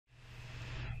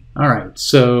All right,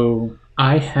 so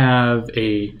I have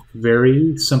a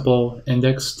very simple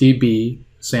IndexedDB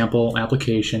sample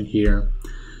application here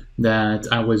that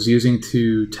I was using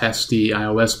to test the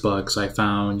iOS bugs I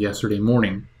found yesterday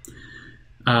morning.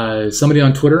 Somebody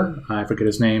on Twitter, I forget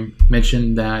his name,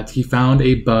 mentioned that he found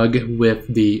a bug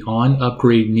with the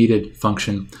onUpgradeNeeded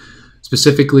function,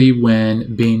 specifically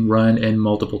when being run in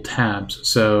multiple tabs.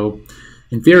 So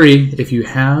in theory, if you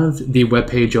have the web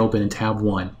page open in tab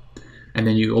 1, and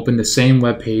then you open the same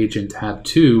web page in tab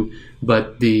 2,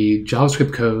 but the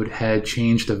JavaScript code had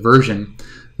changed the version,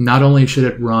 not only should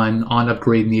it run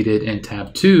onUpgradeNeeded in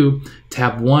tab 2,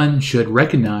 tab 1 should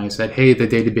recognize that, hey, the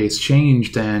database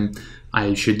changed and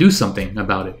I should do something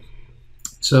about it.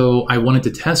 So I wanted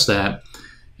to test that,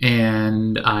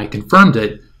 and I confirmed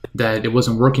it that it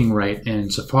wasn't working right in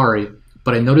Safari,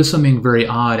 but I noticed something very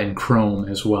odd in Chrome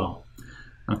as well.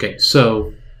 Okay,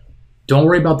 so don't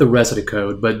worry about the rest of the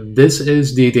code, but this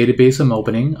is the database I'm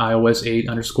opening, iOS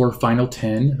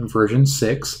 8_final10 version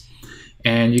 6.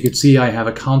 And you can see I have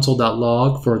a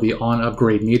console.log for the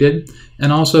onUpgradeNeeded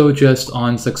and also just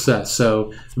on success.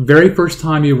 So very first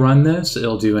time you run this,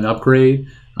 it'll do an upgrade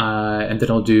and then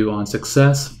it'll do on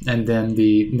success. And then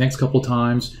the next couple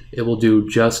times it will do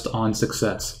just on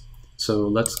success. So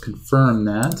let's confirm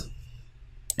that.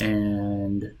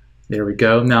 And there we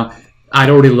go. Now, I'd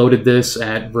already loaded this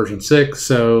at version 6,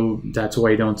 so that's why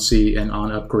you don't see an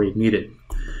onUpgradeNeeded.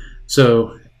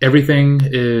 So everything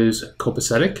is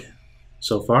copacetic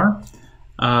so far.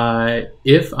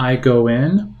 If I go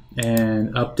in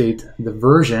and update the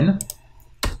version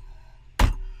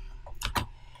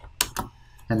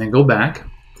and then go back,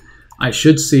 I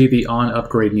should see the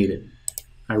onUpgradeNeeded.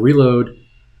 I reload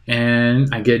and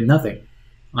I get nothing.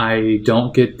 I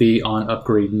don't get the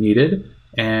onUpgradeNeeded,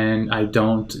 and I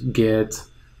don't get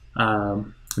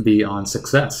the on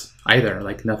success either,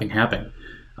 like nothing happened.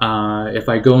 If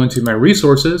I go into my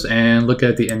resources and look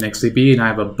at the IndexedDB, and I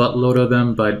have a buttload of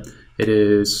them, but it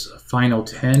is final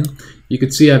 10, you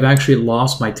can see I've actually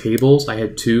lost my tables. I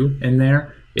had 2 in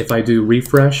there. If I do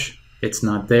refresh, it's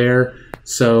not there,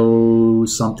 so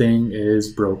something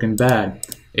is broken bad.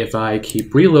 If I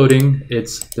keep reloading,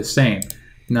 it's the same.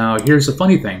 Now here's the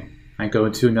funny thing. I go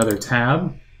into another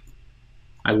tab,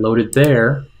 I load it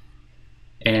there,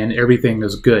 and everything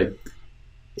is good.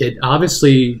 It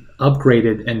obviously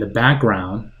upgraded in the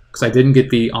background because I didn't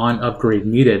get the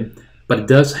onUpgradeNeeded, but it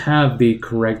does have the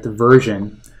correct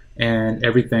version and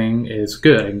everything is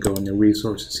good. I can go into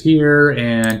resources here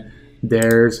and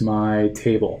there's my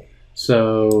table.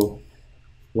 So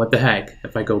what the heck?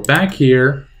 If I go back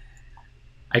here,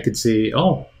 I could see,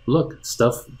 oh, look,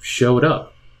 stuff showed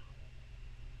up,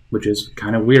 which is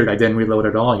kind of weird. I didn't reload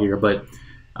at all here, but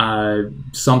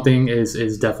something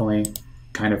is definitely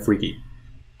kind of freaky.